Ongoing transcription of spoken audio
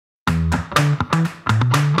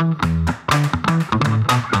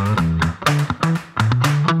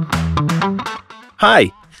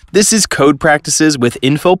Hi, this is Code Practices with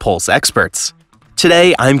Infopulse Experts.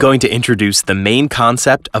 Today, I'm going to introduce the main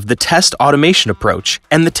concept of the test automation approach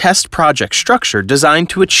and the test project structure designed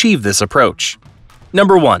to achieve this approach.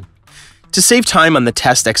 Number 1. To save time on the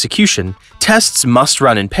test execution, tests must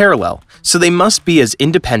run in parallel, so they must be as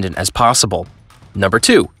independent as possible. Number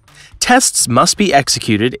 2. Tests must be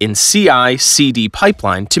executed in CI/CD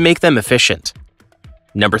pipeline to make them efficient.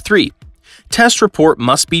 Number 3. Test report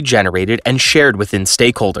must be generated and shared within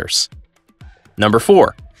stakeholders. Number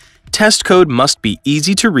 4. Test code must be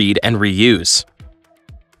easy to read and reuse.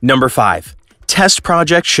 Number 5. Test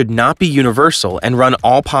projects should not be universal and run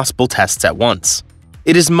all possible tests at once.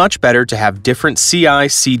 It is much better to have different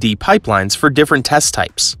CI/CD pipelines for different test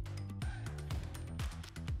types.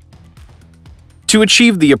 To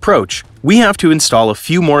achieve the approach, we have to install a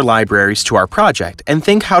few more libraries to our project and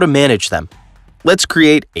think how to manage them. Let's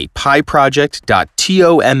create a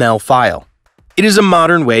pyproject.toml file. It is a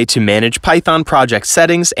modern way to manage Python project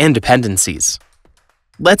settings and dependencies.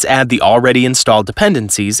 Let's add the already installed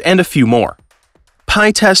dependencies and a few more.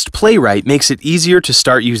 PyTest Playwright makes it easier to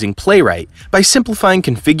start using Playwright by simplifying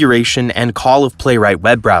configuration and call of Playwright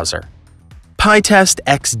web browser. PyTest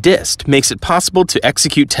xdist makes it possible to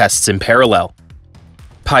execute tests in parallel.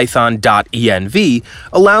 Python.env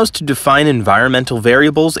allows to define environmental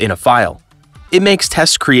variables in a file. It makes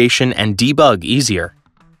test creation and debug easier.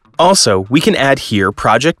 Also, we can add here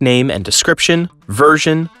project name and description,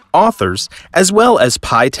 version, authors, as well as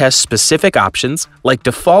PyTest-specific options like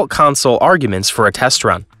default console arguments for a test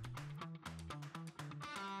run.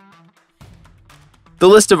 The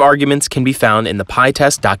list of arguments can be found in the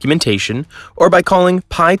PyTest documentation or by calling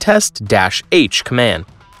pytest-h command.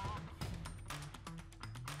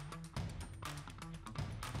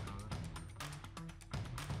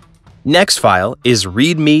 Next file is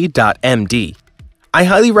readme.md. I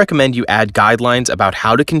highly recommend you add guidelines about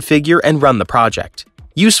how to configure and run the project.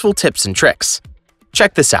 Useful tips and tricks.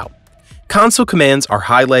 Check this out. Console commands are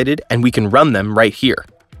highlighted and we can run them right here.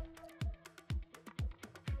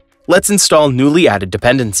 Let's install newly added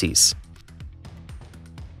dependencies.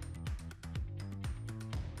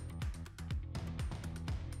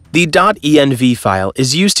 The .env file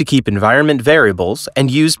is used to keep environment variables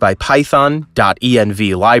and used by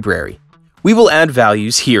python.env library. We will add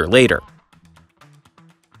values here later.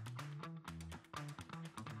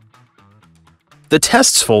 The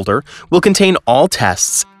tests folder will contain all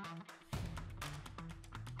tests,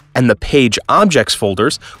 and the page objects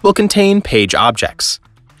folders will contain page objects.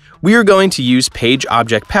 We are going to use page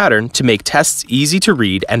object pattern to make tests easy to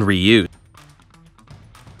read and reuse.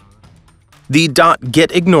 The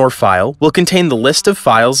 .getignore file will contain the list of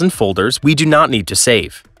files and folders we do not need to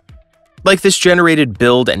save, like this generated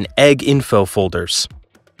build and egg info folders.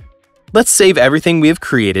 Let's save everything we have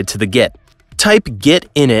created to the Git. Type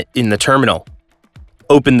git init in the terminal.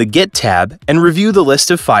 Open the Git tab and review the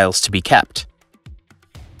list of files to be kept.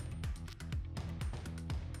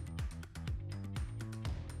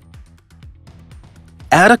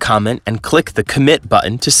 Add a comment and click the Commit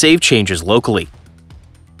button to save changes locally.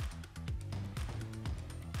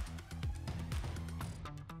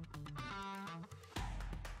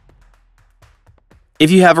 If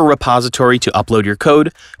you have a repository to upload your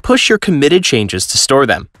code, push your committed changes to store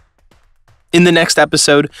them. In the next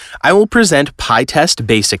episode, I will present PyTest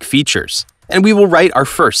basic features, and we will write our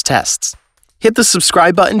first tests. Hit the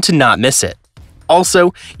subscribe button to not miss it.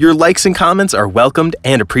 Also, your likes and comments are welcomed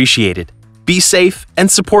and appreciated. Be safe and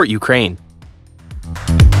support Ukraine.